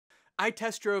I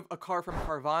test drove a car from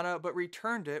Carvana, but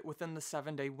returned it within the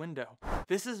 7-day window.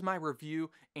 This is my review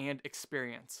and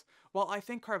experience. While I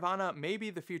think Carvana may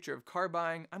be the future of car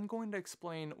buying, I'm going to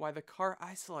explain why the car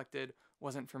I selected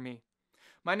wasn't for me.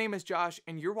 My name is Josh,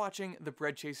 and you're watching the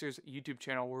Bread Chasers YouTube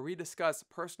channel, where we discuss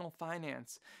personal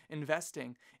finance,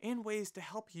 investing, and ways to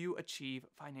help you achieve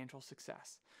financial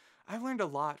success. I've learned a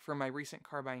lot from my recent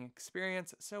car buying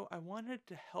experience, so I wanted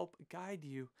to help guide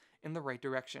you in the right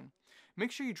direction.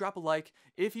 Make sure you drop a like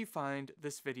if you find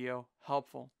this video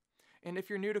helpful. And if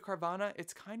you're new to Carvana,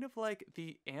 it's kind of like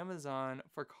the Amazon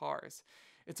for cars.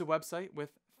 It's a website with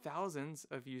thousands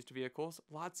of used vehicles,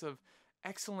 lots of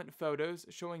excellent photos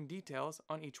showing details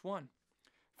on each one,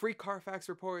 free Carfax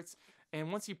reports,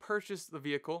 and once you purchase the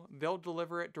vehicle, they'll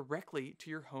deliver it directly to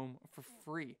your home for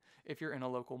free if you're in a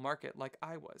local market like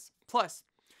I was. Plus,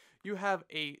 you have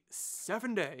a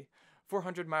 7-day,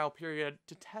 400-mile period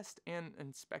to test and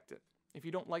inspect it. If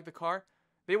you don't like the car,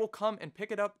 they will come and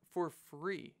pick it up for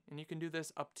free, and you can do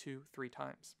this up to 3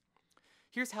 times.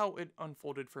 Here's how it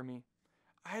unfolded for me.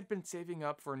 I had been saving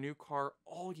up for a new car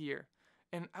all year,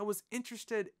 and I was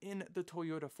interested in the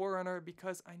Toyota 4Runner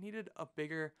because I needed a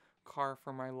bigger car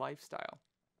for my lifestyle.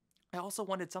 I also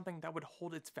wanted something that would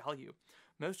hold its value.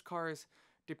 Most cars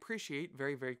depreciate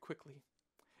very, very quickly.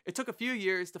 It took a few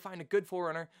years to find a good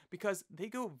 4Runner because they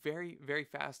go very, very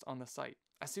fast on the site.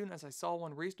 As soon as I saw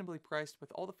one reasonably priced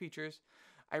with all the features,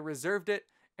 I reserved it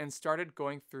and started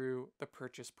going through the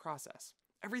purchase process.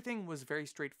 Everything was very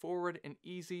straightforward and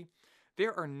easy.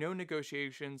 There are no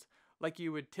negotiations like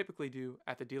you would typically do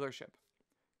at the dealership.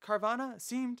 Carvana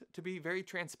seemed to be very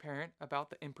transparent about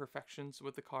the imperfections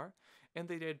with the car, and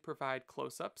they did provide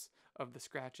close-ups of the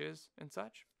scratches and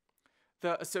such.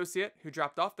 The associate who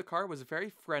dropped off the car was very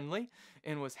friendly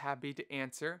and was happy to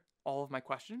answer all of my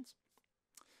questions.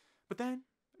 But then,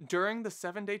 during the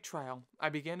 7-day trial, I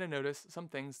began to notice some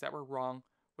things that were wrong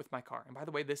with my car. And by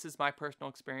the way, this is my personal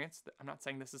experience. I'm not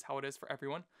saying this is how it is for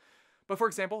everyone. But for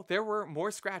example, there were more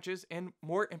scratches and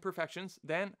more imperfections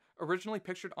than originally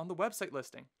pictured on the website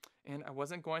listing. And I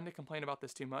wasn't going to complain about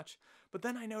this too much. But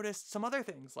then I noticed some other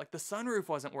things, like the sunroof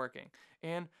wasn't working,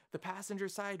 and the passenger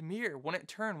side mirror wouldn't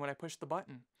turn when I pushed the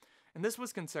button. And this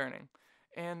was concerning.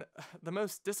 And the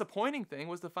most disappointing thing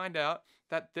was to find out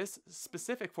that this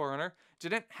specific 4Runner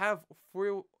didn't have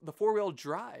the 4-wheel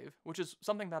drive, which is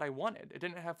something that I wanted. It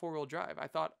didn't have 4-wheel drive. I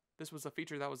thought this was a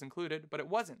feature that was included, but it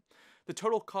wasn't. The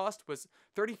total cost was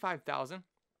 $35,000.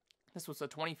 This was a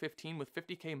 2015 with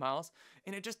 50K miles,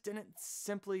 and it just didn't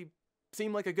simply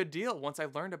seem like a good deal once I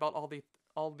learned about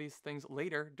all these things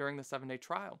later during the 7-day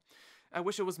trial. I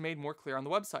wish it was made more clear on the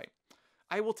website.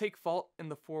 I will take fault in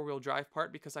the 4-wheel drive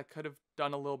part because I could have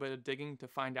done a little bit of digging to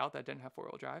find out that it didn't have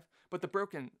 4-wheel drive. But the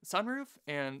broken sunroof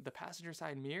and the passenger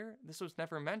side mirror, this was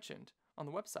never mentioned on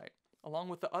the website, along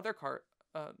with the other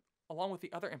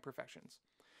imperfections.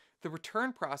 The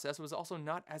return process was also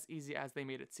not as easy as they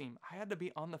made it seem. I had to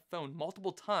be on the phone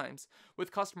multiple times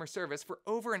with customer service for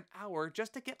over an hour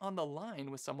just to get on the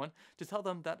line with someone to tell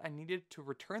them that I needed to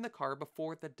return the car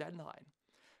before the deadline,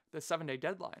 the 7-day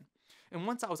deadline. And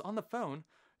once I was on the phone,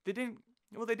 they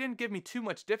didn't give me too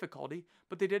much difficulty,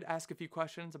 but they did ask a few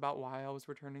questions about why I was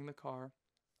returning the car.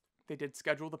 They did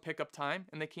schedule the pickup time,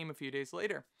 and they came a few days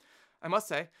later. I must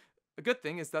say, a good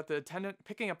thing is that the attendant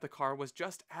picking up the car was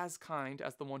just as kind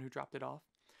as the one who dropped it off.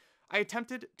 I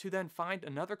attempted to then find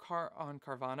another car on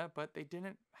Carvana, but they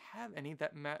didn't have any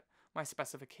that met my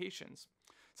specifications.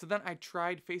 So then I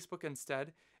tried Facebook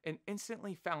instead and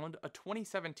instantly found a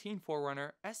 2017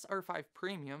 4Runner SR5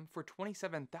 Premium for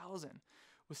 $27,000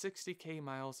 with 60K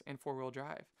miles and 4-wheel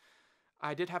drive.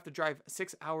 I did have to drive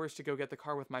 6 hours to go get the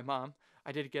car with my mom.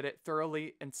 I did get it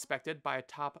thoroughly inspected by a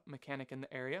top mechanic in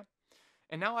the area.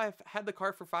 And now I've had the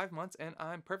car for 5 months and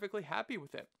I'm perfectly happy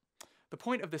with it. The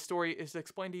point of this story is to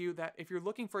explain to you that if you're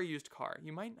looking for a used car,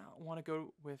 you might not want to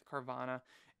go with Carvana,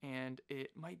 and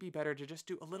it might be better to just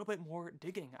do a little bit more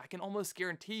digging. I can almost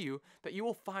guarantee you that you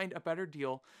will find a better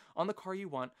deal on the car you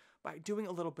want by doing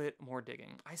a little bit more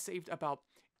digging. I saved about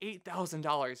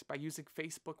 $8,000 by using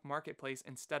Facebook Marketplace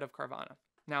instead of Carvana.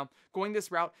 Now, going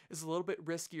this route is a little bit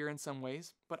riskier in some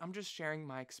ways, but I'm just sharing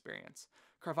my experience.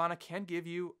 Carvana can give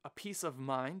you a peace of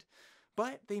mind,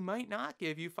 but they might not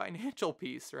give you financial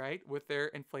peace, right, with their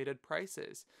inflated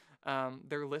prices.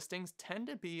 Their listings tend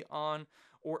to be on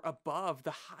or above the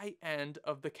high end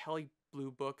of the Kelley Blue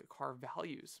Book car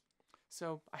values.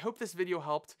 So I hope this video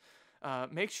helped.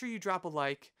 Make sure you drop a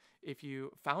like if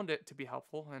you found it to be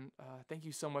helpful, and thank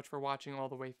you so much for watching all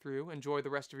the way through. Enjoy the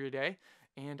rest of your day,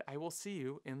 and I will see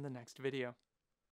you in the next video.